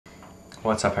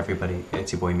What's up, everybody?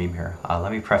 It's your boy Meme here.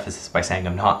 Let me preface this by saying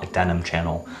I'm not a denim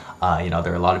channel. There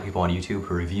are a lot of people on YouTube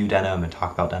who review denim and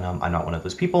talk about denim. I'm not one of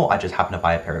those people. I just happen to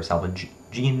buy a pair of Selvage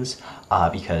jeans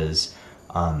because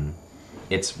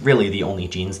it's really the only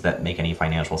jeans that make any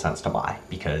financial sense to buy.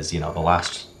 Because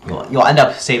you'll end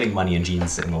up saving money in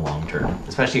jeans in the long term,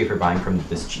 especially if you're buying from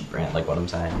this cheap brand, like what I'm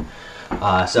saying.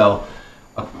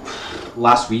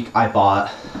 Last week I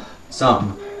bought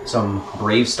some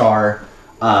Bravestar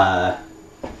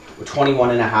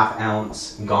 21.5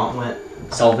 ounce gauntlet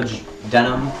Selvage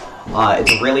denim.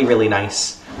 It's really, really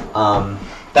nice.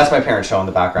 That's my parents' show in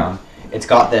the background. It's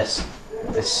got this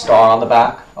star on the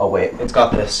back. Oh wait, it's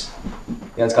got this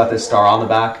star on the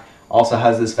back. Also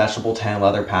has this vegetable tan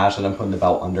leather patch that I'm putting the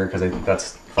belt under because I think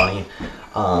that's funny.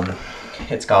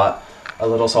 It's got a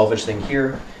little Selvage thing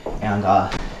here, and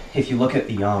if you look at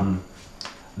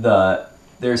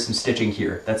there's some stitching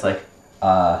here that's like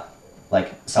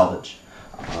Selvage.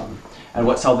 And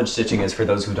what Selvage stitching is, for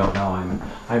those who don't know,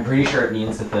 I'm pretty sure it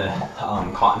means that the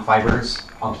cotton fibers,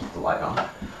 I'll keep the light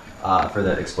on for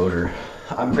the exposure.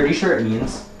 I'm pretty sure it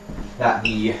means that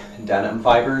the denim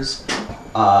fibers,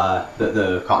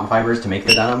 the cotton fibers to make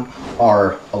the denim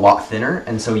are a lot thinner,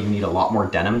 and so you need a lot more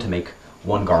denim to make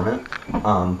one garment.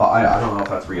 But I don't know if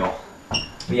that's real.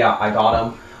 But yeah, I got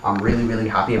them. I'm really, really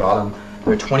happy about them.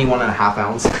 They're 21.5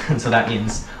 ounce, and so that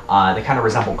means they kind of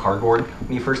resemble cardboard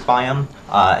when you first buy them.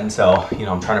 And so,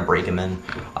 I'm trying to break them in.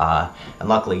 And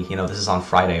luckily, this is on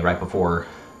Friday, right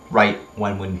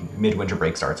when midwinter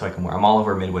break starts, so I can wear them all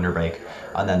over midwinter break,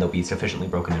 and then they'll be sufficiently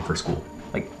broken in for school.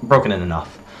 Like, broken in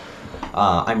enough.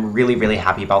 I'm really, really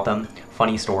happy about them.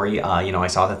 Funny story, I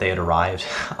saw that they had arrived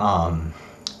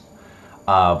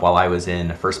while I was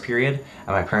in first period, and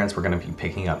my parents were going to be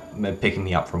picking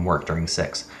me up from work during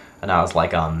 6. And I was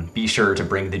like, be sure to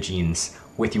bring the jeans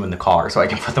with you in the car so I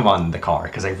can put them on in the car,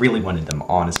 because I really wanted them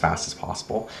on as fast as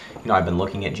possible. I've been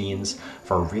looking at jeans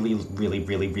for a really, really,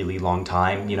 really, really long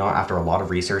time. After a lot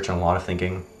of research and a lot of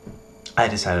thinking, I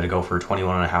decided to go for a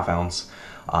 21.5 ounce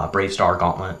Bravestar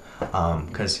gauntlet,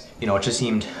 because, it just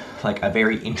seemed like a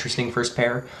very interesting first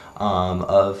pair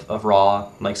of raw,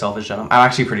 like, Selvage denim. I'm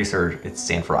actually pretty sure it's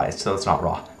sanforized, so it's not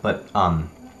raw, but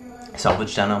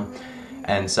Selvage denim.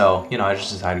 And so, I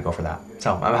just decided to go for that.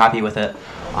 So I'm happy with it.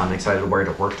 I'm excited to wear it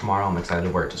at work tomorrow. I'm excited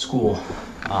to wear it to school.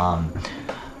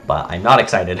 But I'm not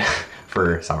excited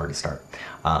for summer to start.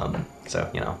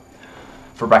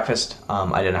 For breakfast,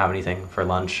 I didn't have anything. For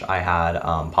lunch, I had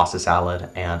pasta salad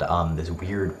and this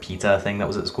weird pizza thing that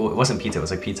was at school. It wasn't pizza, it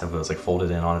was like pizza, but it was like folded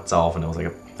in on itself, and it was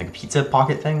like a pizza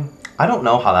pocket thing. I don't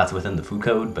know how that's within the food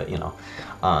code, but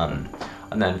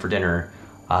and then for dinner,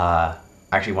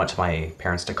 I actually went to my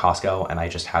parents to Costco, and I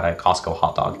just had a Costco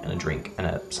hot dog and a drink and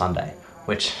a sundae,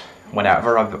 which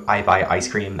whenever I buy ice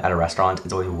cream at a restaurant,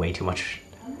 it's always way too much.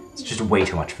 It's just way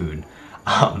too much food.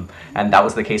 And that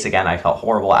was the case again. I felt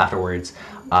horrible afterwards.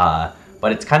 But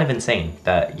it's kind of insane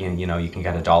that, you can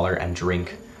get $1 and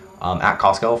drink at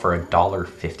Costco for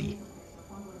 $1.50.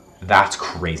 That's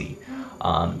crazy.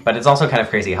 But it's also kind of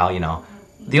crazy how,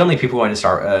 the only people going to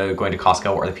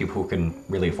Costco are the people who can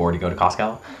really afford to go to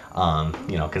Costco,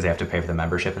 because they have to pay for the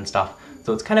membership and stuff.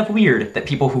 So it's kind of weird that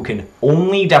people who can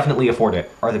only definitely afford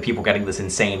it are the people getting this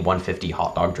insane $1.50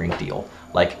 hot dog drink deal.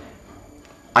 Like,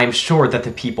 I'm sure that the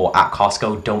people at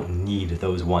Costco don't need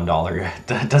those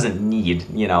 $1. Doesn't need,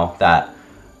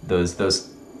 those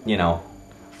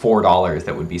 $4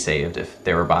 that would be saved if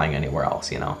they were buying anywhere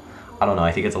else. I don't know.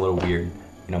 I think it's a little weird.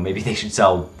 Maybe they should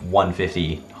sell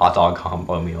 $1.50 hot dog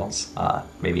combo meals,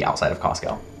 maybe outside of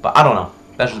Costco. But I don't know.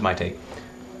 That's just my take.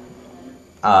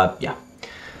 Yeah.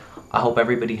 I hope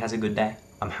everybody has a good day.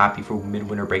 I'm happy for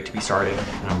midwinter break to be started,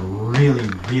 and I'm really,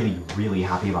 really, really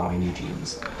happy about my new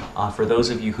jeans. For those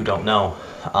of you who don't know,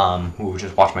 who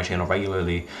just watch my channel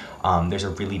regularly, there's a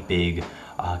really big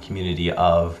community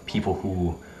of people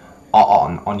who,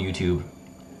 on YouTube,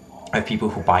 of people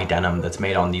who buy denim that's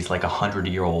made on these like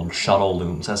 100-year-old shuttle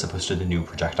looms as opposed to the new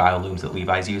projectile looms that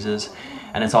Levi's uses.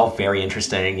 And it's all very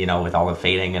interesting, with all the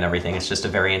fading and everything. It's just a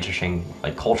very interesting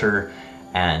culture,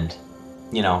 and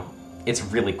it's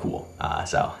really cool.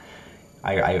 So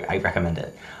I recommend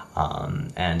it.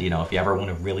 And if you ever want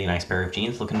a really nice pair of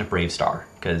jeans, look into Bravestar,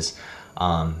 because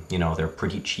they're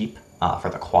pretty cheap for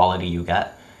the quality you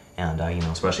get. And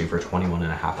especially for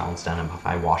 21.5 ounce denim, if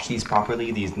I wash these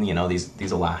properly, these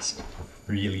will last a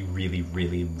really, really,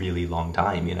 really, really long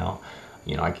time.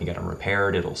 I can get them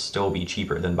repaired. It'll still be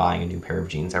cheaper than buying a new pair of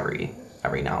jeans every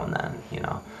now and then.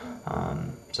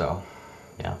 So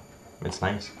yeah, it's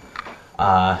nice.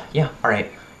 Yeah, all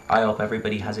right. I hope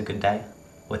everybody has a good day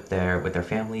with their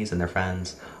families and their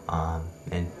friends.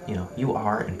 And you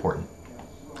are important.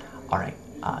 All right,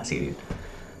 see you, dude.